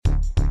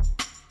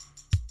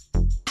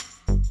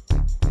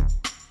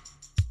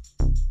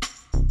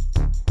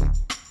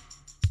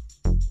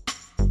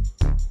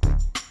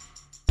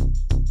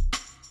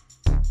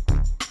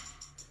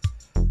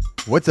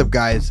What's up,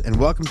 guys, and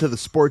welcome to the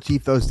Sports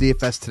Ethos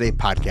DFS Today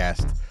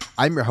podcast.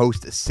 I'm your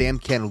host, Sam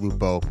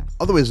Cantalupo,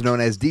 otherwise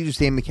known as DJ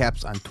Sammy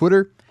Caps on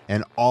Twitter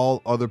and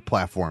all other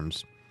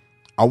platforms.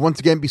 I'll once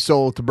again be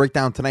solo to break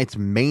down tonight's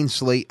main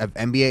slate of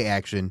NBA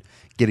action,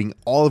 getting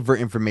all of our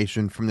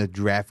information from the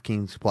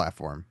DraftKings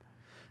platform.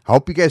 I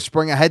hope you guys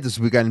sprung ahead this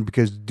weekend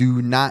because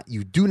you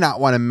do not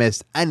want to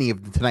miss any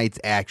of tonight's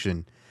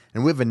action.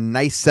 And we have a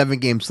nice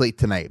 7-game slate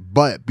tonight.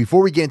 But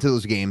before we get into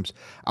those games,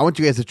 I want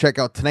you guys to check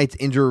out tonight's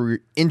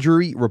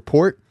injury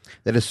report.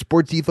 That is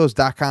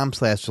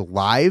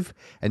sportsethos.com/live.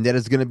 And that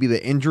is going to be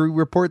the injury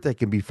report that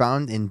can be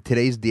found in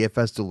today's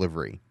DFS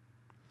delivery.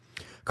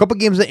 A couple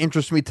games that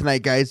interest me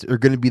tonight, guys, are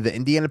going to be the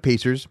Indiana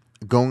Pacers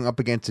going up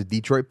against the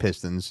Detroit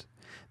Pistons,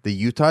 the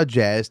Utah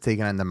Jazz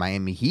taking on the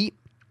Miami Heat,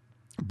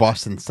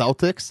 Boston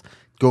Celtics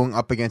going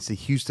up against the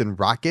Houston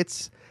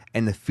Rockets,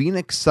 and the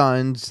Phoenix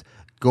Suns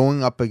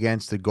going up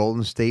against the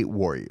Golden State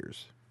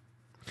Warriors.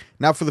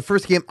 Now, for the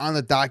first game on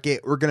the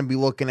docket, we're going to be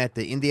looking at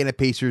the Indiana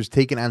Pacers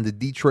taking on the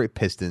Detroit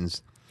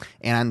Pistons.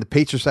 And on the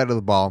Pacers side of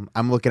the ball,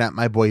 I'm looking at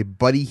my boy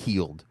Buddy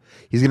Hield.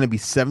 He's going to be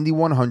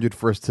 7,100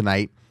 for us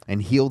tonight,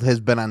 and Hield has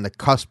been on the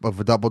cusp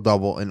of a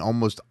double-double in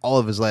almost all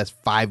of his last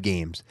 5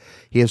 games.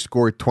 He has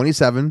scored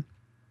 27,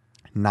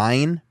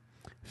 9,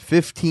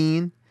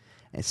 15,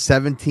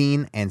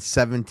 17, and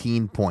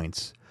 17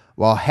 points,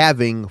 while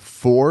having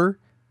 4,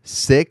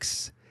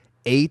 6,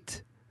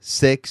 8,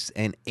 6,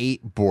 and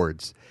 8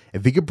 boards.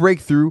 If he could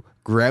break through,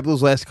 grab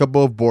those last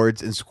couple of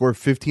boards, and score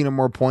 15 or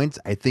more points,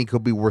 I think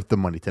he'll be worth the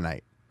money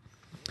tonight.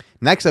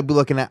 Next, I'll be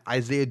looking at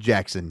Isaiah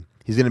Jackson.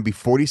 He's going to be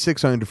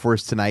 4,600 for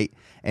us tonight,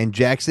 and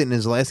Jackson in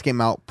his last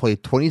game out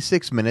played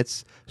 26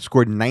 minutes,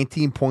 scored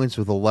 19 points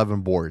with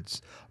 11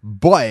 boards.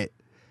 But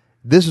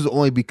this is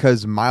only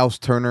because Miles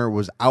Turner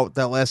was out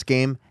that last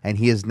game, and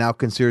he is now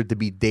considered to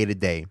be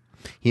day-to-day.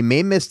 He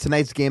may miss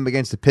tonight's game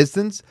against the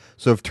Pistons,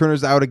 so if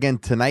Turner's out again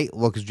tonight,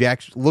 look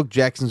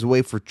Jackson's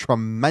way for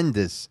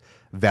tremendous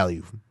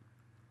value.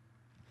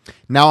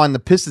 Now on the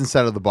Pistons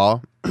side of the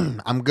ball,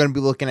 I'm going to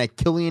be looking at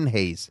Killian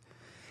Hayes.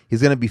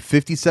 He's going to be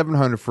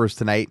 5,700 for us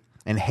tonight,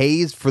 and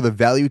Hayes for the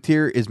value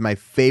tier is my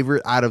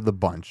favorite out of the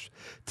bunch.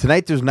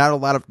 Tonight, there's not a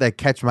lot of that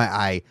catch my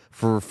eye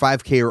for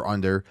 5K or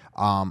under,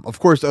 of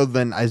course, other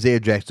than Isaiah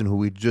Jackson, who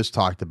we just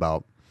talked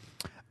about.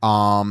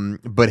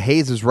 But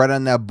Hayes is right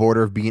on that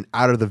border of being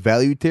out of the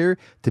value tier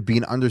to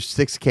being under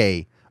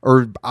 6K,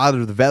 or out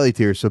of the value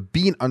tier. So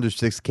being under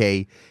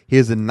 6K, he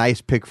is a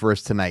nice pick for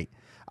us tonight.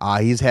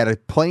 He's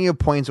had plenty of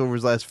points over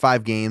his last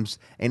 5 games,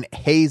 and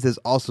Hayes has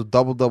also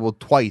double-doubled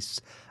twice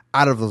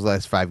out of those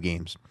last 5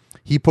 games.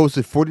 He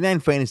posted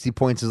 49 fantasy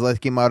points his last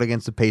game out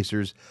against the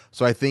Pacers,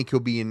 so I think he'll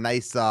be a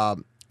nice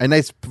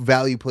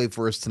value play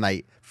for us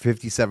tonight,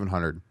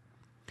 5,700.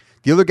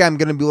 The other guy I'm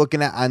going to be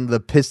looking at on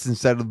the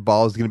Pistons side of the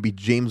ball is going to be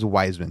James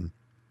Wiseman.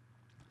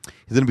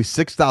 He's going to be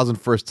 6,000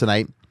 first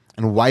tonight,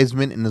 and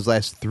Wiseman in his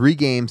last 3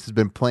 games has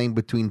been playing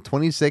between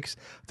 26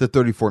 to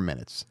 34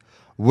 minutes.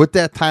 With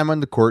that time on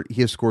the court,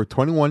 he has scored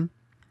 21,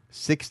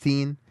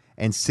 16,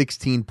 and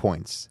 16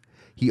 points.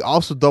 He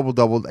also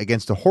double-doubled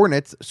against the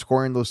Hornets,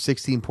 scoring those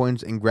 16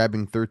 points and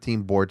grabbing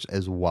 13 boards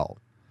as well.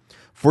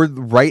 For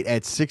right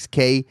at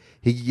 6K,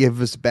 he can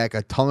give us back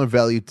a ton of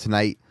value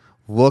tonight.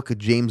 Look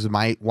James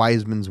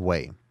Wiseman's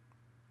way.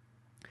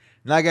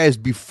 Now, guys,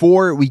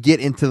 before we get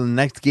into the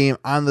next game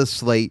on the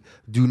slate,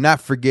 do not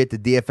forget the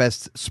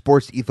DFS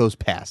Sports Ethos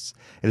Pass.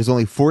 It is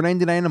only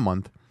 $4.99 a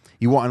month.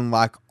 You will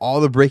unlock all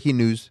the breaking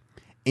news,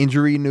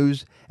 injury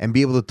news, and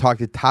be able to talk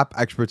to top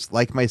experts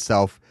like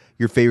myself,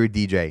 your favorite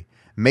DJ.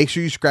 Make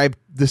sure you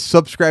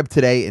subscribe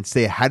today and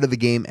stay ahead of the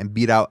game and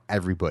beat out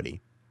everybody.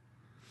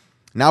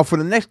 Now, for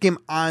the next game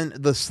on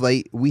the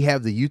slate, we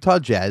have the Utah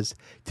Jazz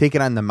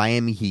taking on the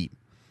Miami Heat.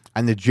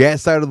 On the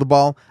Jazz side of the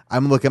ball,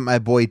 I'm looking at my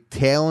boy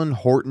Talen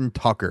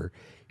Horton-Tucker.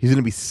 He's going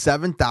to be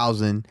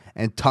 7,000,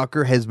 and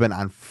Tucker has been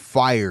on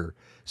fire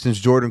since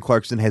Jordan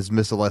Clarkson has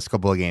missed the last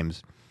couple of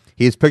games.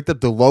 He has picked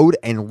up the load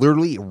and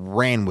literally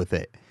ran with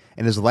it.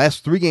 In his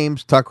last 3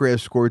 games, Tucker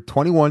has scored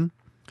 21,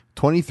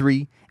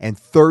 23, and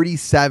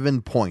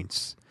 37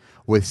 points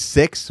with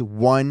 6,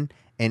 1,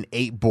 and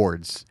 8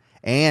 boards.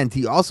 And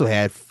he also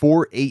had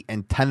 4, 8,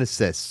 and 10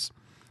 assists.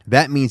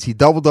 That means he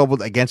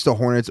double-doubled against the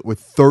Hornets with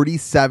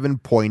 37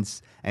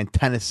 points and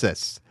 10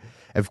 assists.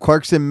 If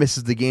Clarkson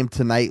misses the game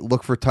tonight,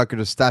 look for Tucker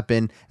to step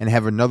in and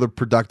have another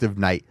productive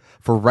night.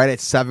 For right at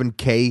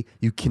 7K,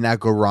 you cannot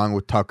go wrong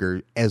with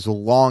Tucker as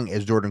long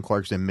as Jordan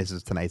Clarkson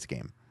misses tonight's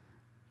game.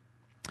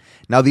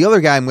 Now, the other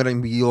guy I'm going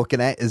to be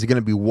looking at is going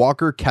to be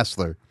Walker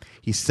Kessler.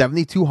 He's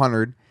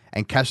 7,200,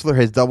 and Kessler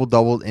has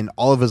double-doubled in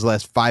all of his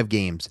last 5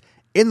 games.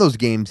 In those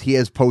games, he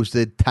has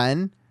posted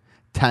 10,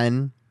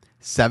 10,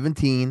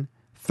 17,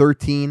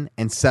 13,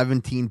 and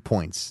 17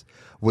 points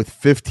with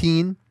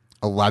 15,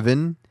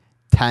 11,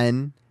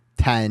 10,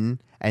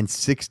 10, and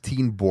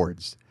 16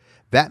 boards.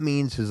 That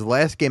means his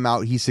last game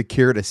out, he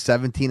secured a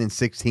 17 and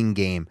 16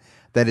 game.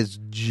 That is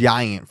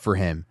giant for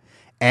him.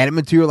 Add him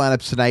into your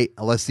lineups tonight,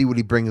 and let's see what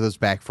he brings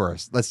back for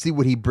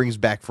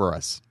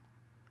us.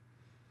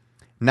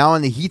 Now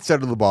on the Heat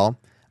side of the ball,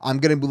 I'm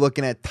going to be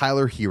looking at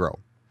Tyler Hero.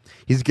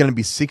 He's going to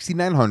be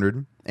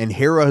 6,900, and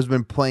Hero has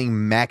been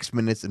playing max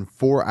minutes in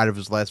 4 out of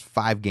his last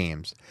 5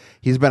 games.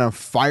 He's been on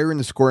fire in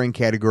the scoring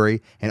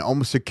category and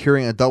almost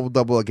securing a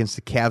double-double against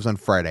the Cavs on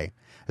Friday.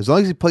 As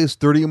long as he plays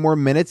 30 or more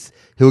minutes,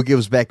 he'll give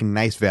us back a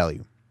nice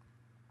value.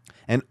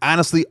 And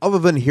honestly, other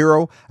than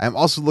Hero, I'm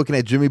also looking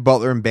at Jimmy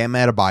Butler and Bam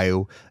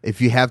Adebayo.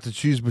 If you have to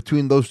choose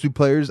between those two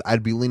players,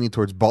 I'd be leaning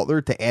towards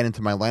Butler to add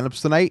into my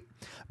lineups tonight.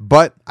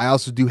 But I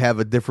also do have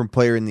a different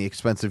player in the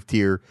expensive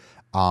tier,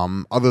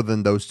 other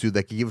than those two,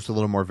 that could give us a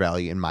little more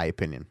value, in my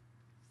opinion.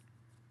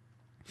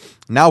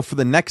 Now, for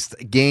the next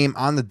game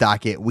on the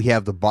docket, we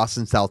have the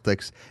Boston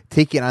Celtics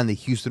taking on the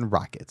Houston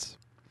Rockets.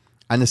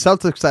 On the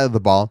Celtics side of the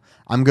ball,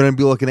 I'm going to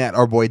be looking at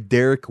our boy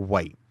Derek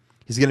White.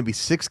 He's going to be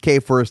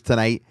 $6K for us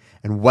tonight,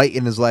 and White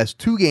in his last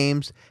 2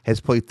 games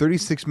has played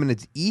 36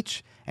 minutes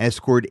each and has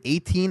scored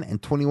 18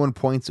 and 21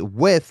 points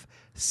with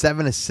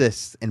 7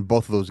 assists in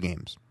both of those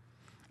games.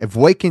 If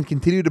White can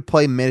continue to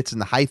play minutes in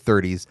the high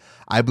 30s,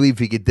 I believe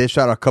he could dish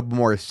out a couple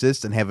more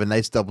assists and have a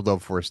nice double-double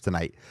for us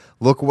tonight.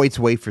 Look White's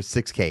way for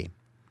 $6K.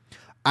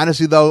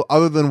 Honestly, though,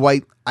 other than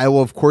White, I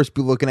will, of course,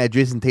 be looking at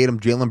Jason Tatum,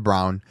 Jaylen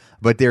Brown,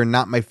 but they're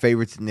not my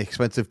favorites in the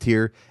expensive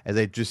tier, as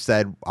I just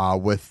said,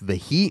 with the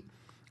Heat.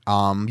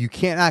 You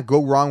cannot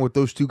go wrong with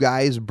those two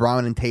guys,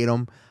 Brown and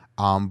Tatum,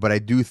 but I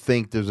do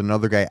think there's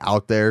another guy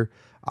out there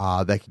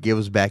that could give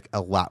us back a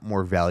lot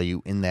more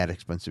value in that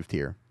expensive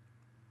tier.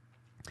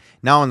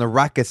 Now, on the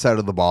Rockets side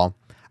of the ball,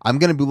 I'm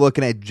going to be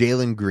looking at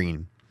Jalen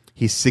Green.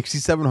 He's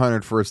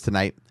 6,700 for us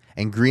tonight,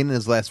 and Green in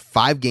his last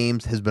 5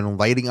 games has been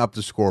lighting up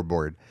the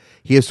scoreboard.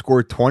 He has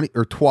scored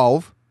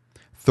 12,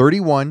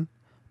 31,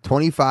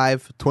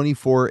 25,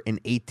 24, and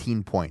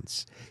 18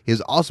 points. He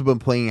has also been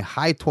playing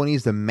high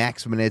 20s to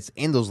max minutes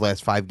in those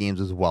last 5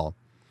 games as well.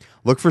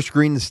 Look for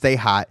Green to stay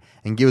hot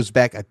and give us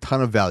back a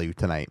ton of value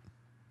tonight.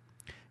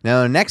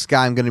 Now, the next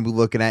guy I'm going to be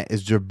looking at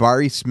is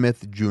Jabari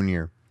Smith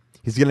Jr.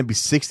 He's going to be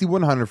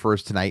 6,100 for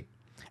us tonight,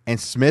 and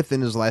Smith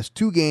in his last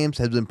 2 games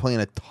has been playing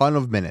a ton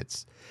of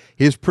minutes.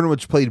 He has pretty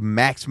much played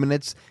max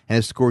minutes and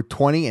has scored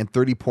 20 and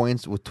 30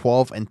 points with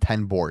 12 and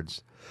 10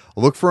 boards.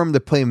 Look for him to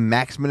play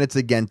max minutes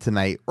again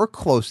tonight, or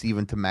close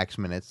even to max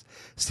minutes.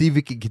 See if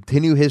he can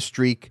continue his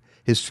streak,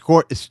 excuse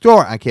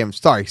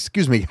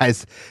me,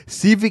 guys.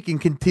 See if he can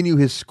continue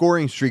his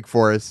scoring streak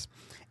for us,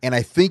 and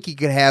I think he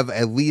could have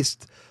at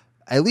least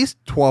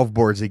 12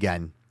 boards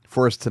again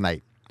for us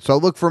tonight. So I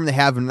look for him to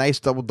have a nice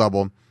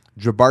double-double.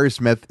 Jabari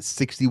Smith,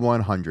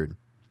 6,100.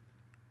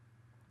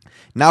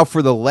 Now,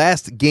 for the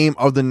last game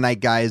of the night,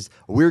 guys,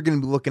 we're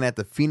going to be looking at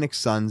the Phoenix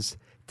Suns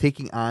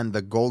taking on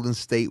the Golden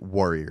State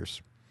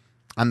Warriors.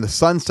 On the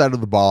Suns side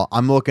of the ball,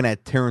 I'm looking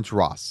at Terrence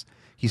Ross.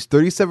 He's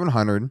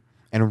 3,700,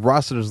 and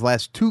Ross in his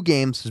last 2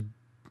 games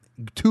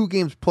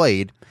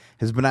played,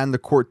 has been on the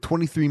court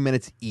 23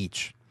 minutes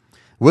each.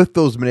 With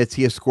those minutes,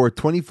 he has scored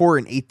 24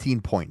 and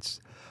 18 points.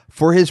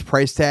 For his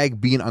price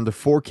tag being under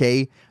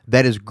 4K,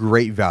 that is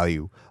great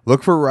value.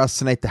 Look for Russ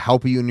tonight to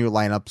help you in your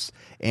lineups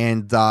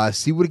and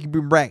see what he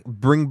can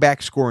bring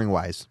back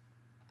scoring-wise.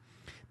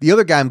 The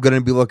other guy I'm going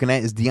to be looking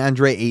at is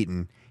DeAndre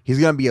Ayton. He's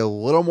going to be a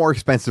little more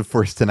expensive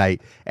for us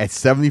tonight at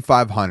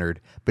 7,500,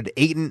 but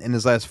Ayton in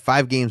his last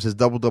 5 games has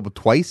double-double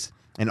twice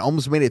and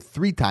almost made it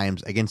 3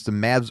 times against the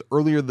Mavs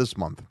earlier this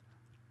month.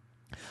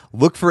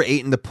 Look for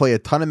Ayton to play a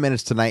ton of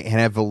minutes tonight and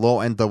have a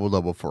low-end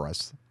double-double for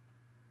us.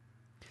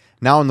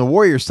 Now, on the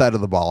Warriors side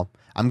of the ball,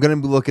 I'm going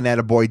to be looking at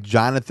a boy,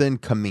 Jonathan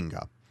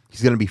Kuminga.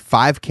 He's going to be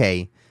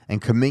 5K,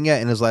 and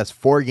Kuminga in his last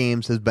 4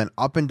 games has been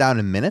up and down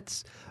in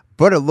minutes,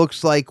 but it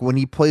looks like when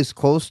he plays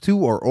close to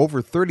or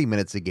over 30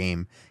 minutes a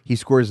game, he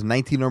scores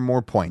 19 or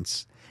more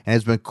points, and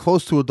has been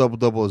close to a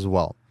double-double as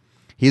well.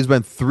 He has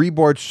been 3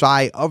 boards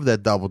shy of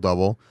that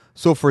double-double,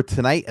 so for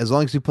tonight, as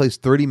long as he plays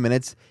 30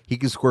 minutes, he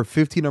can score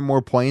 15 or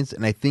more points,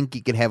 and I think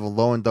he could have a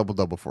low-end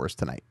double-double for us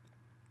tonight.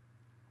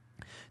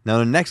 Now,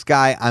 the next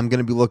guy I'm going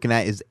to be looking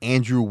at is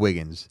Andrew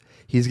Wiggins.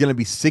 He's going to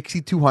be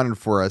 6,200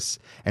 for us,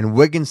 and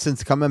Wiggins,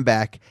 since coming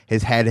back,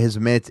 has had his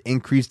minutes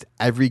increased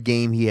every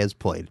game he has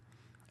played.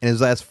 In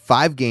his last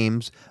 5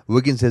 games,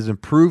 Wiggins has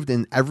improved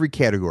in every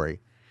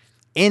category.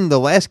 In the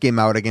last game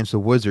out against the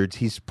Wizards,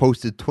 he's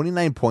posted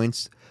 29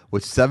 points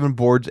with 7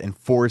 boards and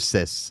 4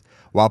 assists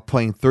while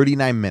playing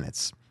 39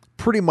 minutes.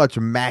 Pretty much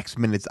max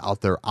minutes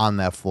out there on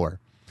that floor.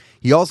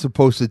 He also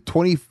posted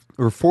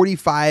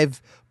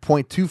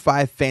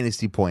 45.25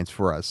 fantasy points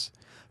for us.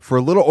 For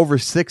a little over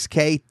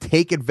 6K,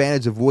 take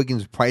advantage of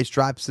Wiggins' price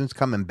drop since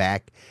coming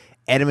back.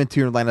 Add him into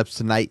your lineups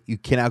tonight. You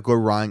cannot go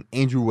wrong.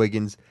 Andrew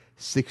Wiggins,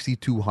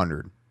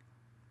 6,200.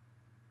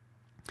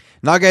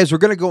 Now, guys, we're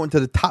going to go into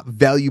the top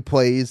value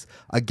plays.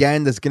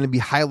 Again, that's going to be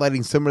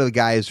highlighting some of the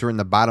guys who are in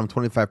the bottom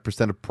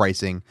 25% of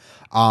pricing.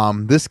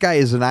 This guy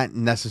is not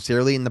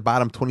necessarily in the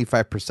bottom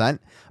 25%,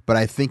 but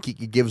I think he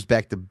gives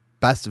back the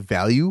best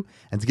value,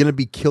 and it's going to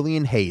be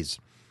Killian Hayes.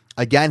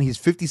 Again, he's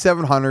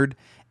 5,700,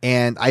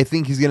 and I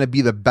think he's going to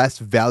be the best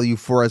value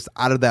for us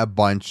out of that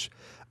bunch.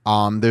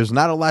 There's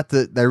not a lot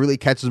that really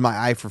catches my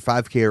eye for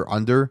 5K or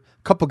under.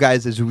 A couple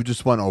guys as we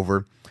just went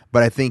over,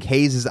 but I think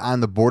Hayes is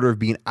on the border of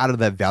being out of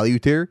that value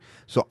tier.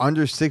 So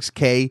under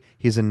 6K,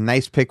 he's a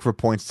nice pick for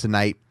points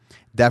tonight.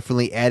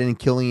 Definitely add in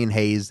Killian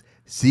Hayes.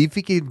 See if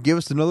he can give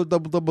us another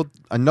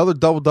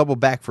double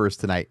back for us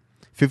tonight.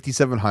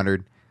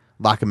 5,700.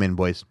 Lock him in,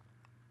 boys.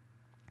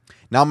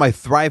 Now my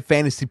Thrive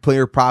Fantasy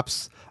Player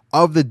props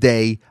of the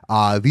day.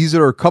 These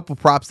are a couple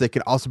props that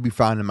can also be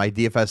found in my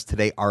DFS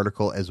Today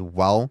article as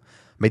well.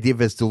 My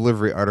DFS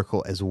Delivery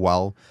article as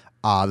well.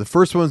 The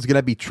first one is going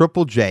to be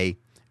Triple J,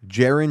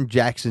 Jaren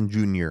Jackson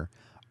Jr.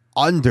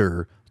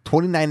 Under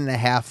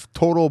 29.5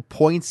 total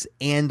points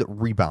and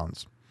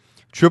rebounds.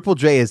 Triple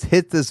J has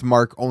hit this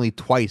mark only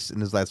twice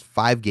in his last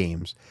 5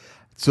 games.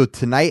 So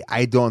tonight,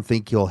 I don't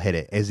think he'll hit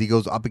it as he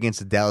goes up against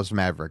the Dallas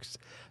Mavericks.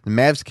 The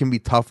Mavs can be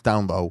tough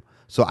down low,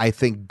 so I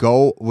think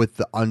go with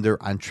the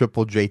under on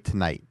Triple J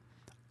tonight.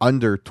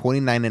 Under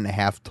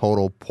 29.5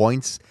 total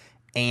points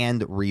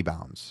and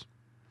rebounds.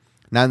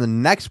 Now, in the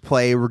next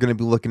play, we're going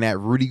to be looking at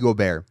Rudy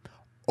Gobert.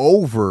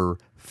 Over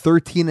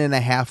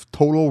 13.5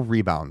 total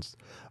rebounds.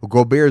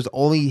 Gobert has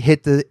only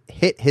hit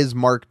his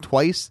mark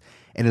twice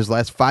in his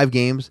last 5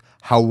 games.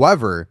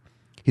 However,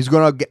 he's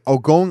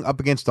going up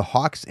against the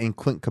Hawks and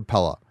Clint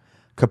Capella.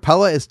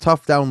 Capella is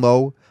tough down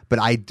low, but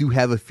I do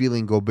have a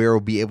feeling Gobert will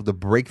be able to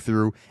break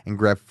through and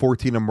grab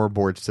 14 or more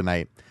boards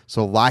tonight.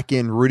 So lock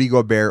in Rudy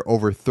Gobert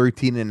over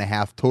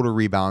 13.5 total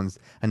rebounds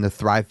in the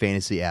Thrive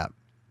Fantasy app.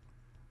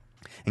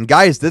 And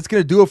guys, that's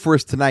going to do it for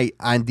us tonight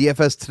on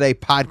DFS Today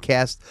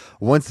podcast.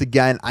 Once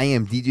again, I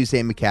am DJ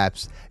Sammy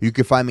Caps. You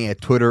can find me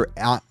at Twitter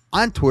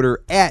on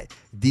Twitter at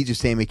DJ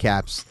Sammy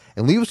Caps.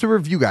 And leave us a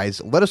review,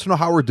 guys. Let us know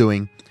how we're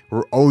doing.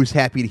 We're always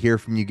happy to hear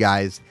from you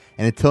guys.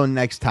 And until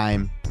next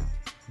time,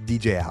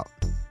 DJ out.